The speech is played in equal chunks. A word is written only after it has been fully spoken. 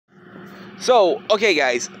So, okay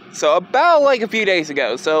guys, so about like a few days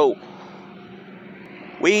ago, so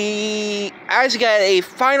we actually got a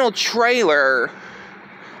final trailer.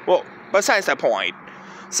 Well, besides that point.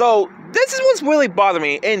 So, this is what's really bothering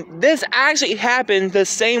me, and this actually happened the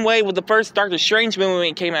same way with the first Doctor Strange movie when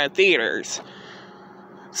it came out of theaters.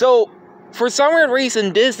 So, for some weird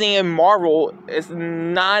reason, Disney and Marvel is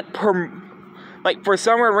not, for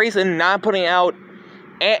some weird reason, not putting out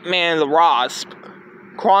Ant-Man and the Wasp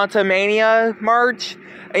Quantumania merch.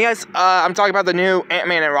 And yes, I'm talking about the new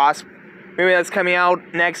Ant-Man and Wasp movie that's coming out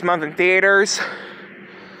next month in theaters.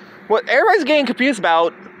 What everybody's getting confused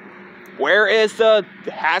about, where is the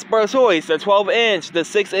Hasbro toys, the 12-inch, the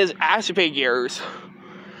 6-inch action figures?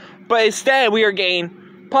 But instead, we are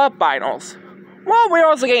getting Pop Vinyls. Well, we're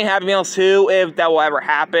also getting Happy Meals too, if that will ever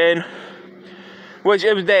happen. Which,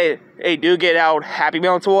 if they do get out Happy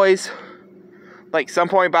Meal toys, like some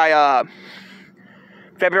point by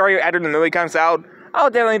February after the movie comes out,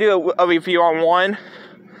 I'll definitely do a review on one.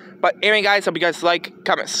 But anyway guys, hope you guys like,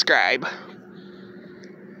 comment, subscribe.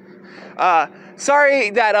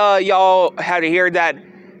 Sorry that y'all had to hear that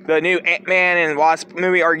the new Ant-Man and Wasp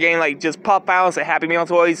movie are getting like just Pop Vinyls and Happy Meal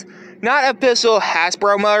toys. Not official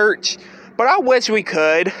Hasbro merch, but I wish we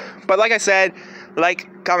could. But like I said,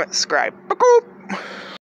 like, comment, subscribe.